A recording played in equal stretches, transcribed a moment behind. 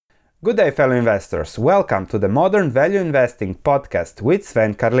Good day, fellow investors. Welcome to the Modern Value Investing podcast with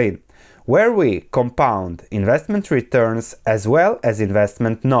Sven Karlin, where we compound investment returns as well as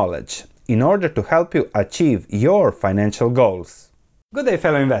investment knowledge in order to help you achieve your financial goals. Good day,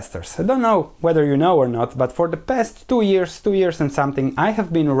 fellow investors. I don't know whether you know or not, but for the past 2 years and something, I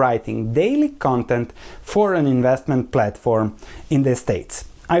have been writing daily content for an investment platform in the States.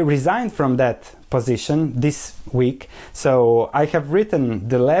 I resigned from that position this week, so I have written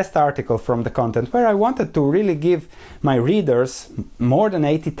the last article from the content where I wanted to really give my readers, more than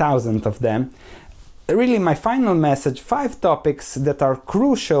 80,000 of them, really my final message, 5 topics that are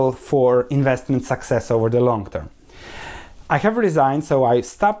crucial for investment success over the long term. I have resigned, so I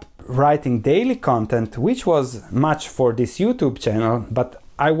stopped writing daily content, which was much for this YouTube channel, but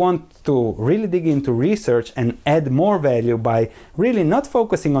I want to really dig into research and add more value by really not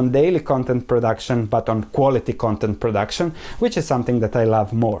focusing on daily content production, but on quality content production, which is something that I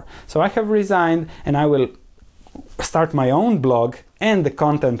love more. So I have resigned and I will start my own blog, and the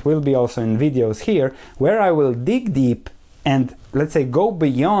content will be also in videos here, where I will dig deep and let's say go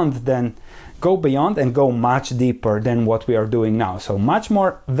beyond and go much deeper than what we are doing now. So much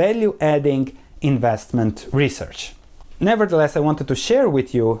more value adding investment research. Nevertheless, I wanted to share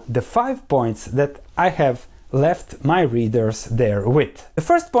with you the 5 points that I have left my readers there with. The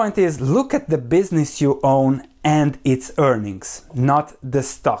first point is look at the business you own and its earnings, not the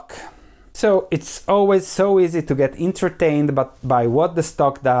stock. So it's always so easy to get entertained by what the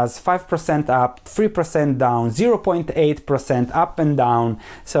stock does, 5% up, 3% down, 0.8% up and down.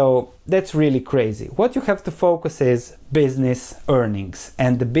 So that's really crazy. What you have to focus is business earnings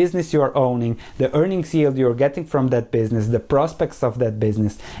and the business you are owning, the earnings yield you're getting from that business, the prospects of that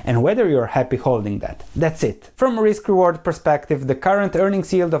business, and whether you're happy holding that. That's it. From a risk-reward perspective, the current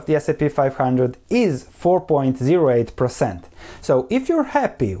earnings yield of the S&P 500 is 4.08%. So if you're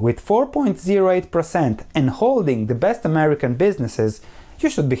happy with 4.08% and holding the best American businesses, you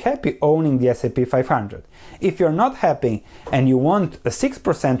should be happy owning the S&P 500. If you're not happy and you want a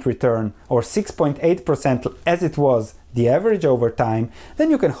 6% return or 6.8% as it was the average over time, then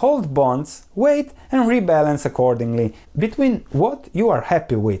you can hold bonds, wait, and rebalance accordingly between what you are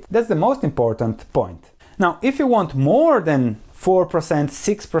happy with. That's the most important point. Now, if you want more than 4%,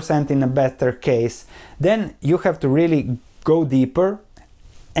 6% in a better case, then you have to really go deeper.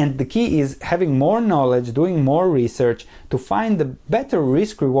 And the key is having more knowledge, doing more research to find the better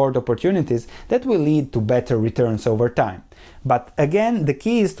risk-reward opportunities that will lead to better returns over time. But again, the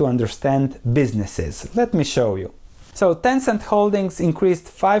key is to understand businesses. Let me show you. So Tencent Holdings increased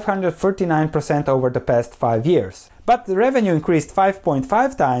 539% over the past 5 years. But the revenue increased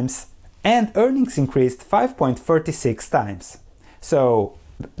 5.5 times and earnings increased 5.36 times. So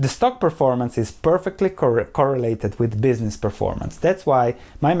the stock performance is perfectly correlated with business performance. That's why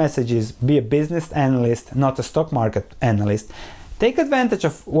my message is be a business analyst, not a stock market analyst. Take advantage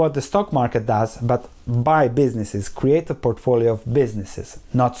of what the stock market does, but buy businesses, create a portfolio of businesses,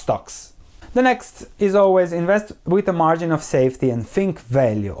 not stocks. The next is always invest with a margin of safety and think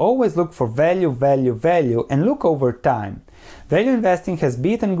value. Always look for value, and look over time. Value investing has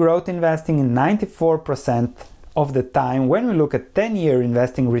beaten growth investing in 94% of the time when we look at 10-year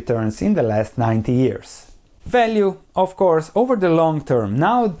investing returns in the last 90 years. Value, of course, over the long term.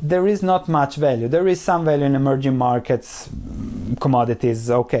 Now there is not much value. There is some value in emerging markets, commodities,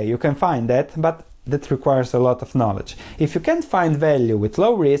 okay, you can find that, but that requires a lot of knowledge. If you can't find value with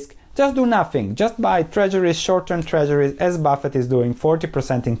low risk, just do nothing. Just buy treasuries, short-term treasuries, as Buffett is doing,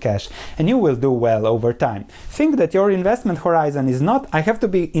 40% in cash, and you will do well over time. Think that your investment horizon is not, I have to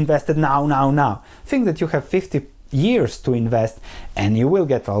be invested now. Think that you have 50 years to invest, and you will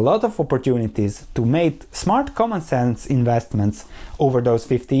get a lot of opportunities to make smart, common sense investments over those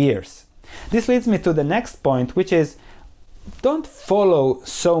 50 years. This leads me to the next point, which is don't follow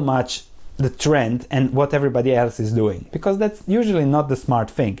so much the trend and what everybody else is doing, because that's usually not the smart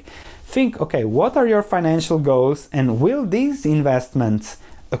thing. Think, okay, what are your financial goals, and will these investments,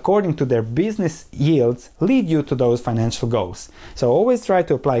 according to their business yields, lead you to those financial goals? So always try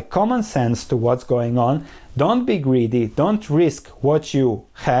to apply common sense to what's going on. Don't be greedy, don't risk what you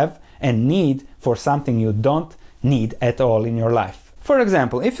have and need for something you don't need at all in your life. For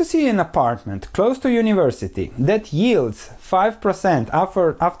example, if you see an apartment close to university that yields 5%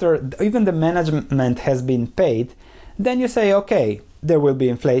 after even the management has been paid, then you say, okay, there will be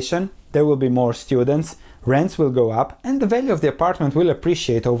inflation, there will be more students, rents will go up, and the value of the apartment will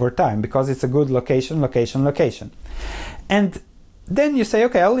appreciate over time because it's a good location. And then you say,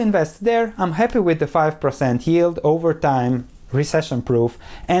 okay, I'll invest there, I'm happy with the 5% yield over time, recession proof,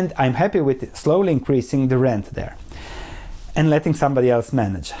 and I'm happy with slowly increasing the rent there. and letting somebody else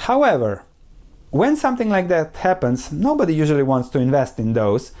manage. However, when something like that happens, nobody usually wants to invest in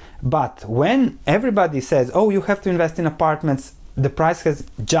those. But when everybody says, oh, you have to invest in apartments, the price has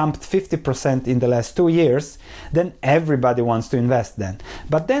jumped 50% in the last 2 years, then everybody wants to invest then.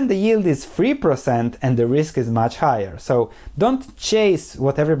 But then the yield is 3% and the risk is much higher. So don't chase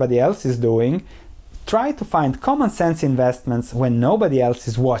what everybody else is doing. Try to find common sense investments when nobody else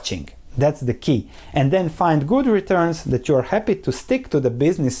is watching. That's the key. And then find good returns that you're happy to stick to the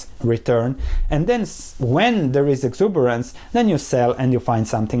business return. And then when there is exuberance, then you sell and you find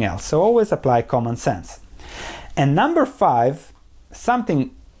something else. So always apply common sense. And number 5,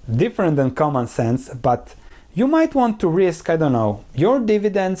 something different than common sense, but you might want to risk, your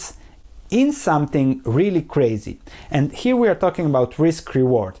dividends in something really crazy. And here we are talking about risk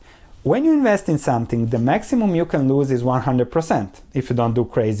reward. When you invest in something, the maximum you can lose is 100% if you don't do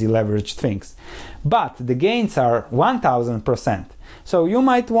crazy leveraged things. But the gains are 1000%. So you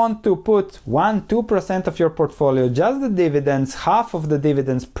might want to put 1-2% of your portfolio, just the dividends, half of the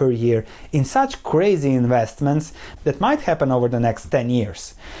dividends per year, in such crazy investments that might happen over the next 10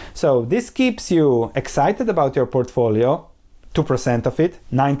 years. So this keeps you excited about your portfolio, 2% of it,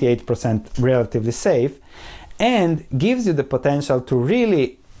 98% relatively safe, and gives you the potential to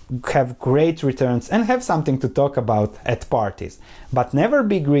really have great returns and have something to talk about at parties. But never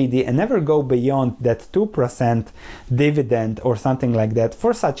be greedy and never go beyond that 2% dividend or something like that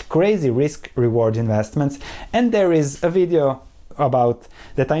for such crazy risk reward investments. And there is a video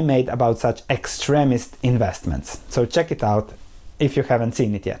that I made about such extremist investments. So check it out if you haven't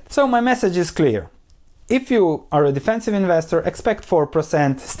seen it yet. So my message is clear. If you are a defensive investor, expect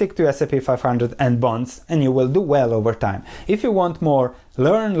 4%, stick to S&P 500 and bonds, and you will do well over time. If you want more,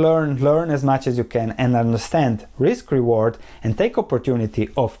 learn as much as you can and understand risk reward and take opportunity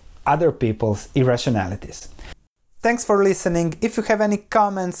of other people's irrationalities. Thanks for listening. If you have any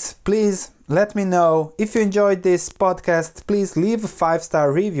comments, please let me know. If you enjoyed this podcast, please leave a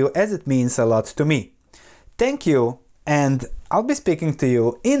 5-star review as it means a lot to me. Thank you, and I'll be speaking to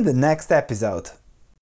you in the next episode.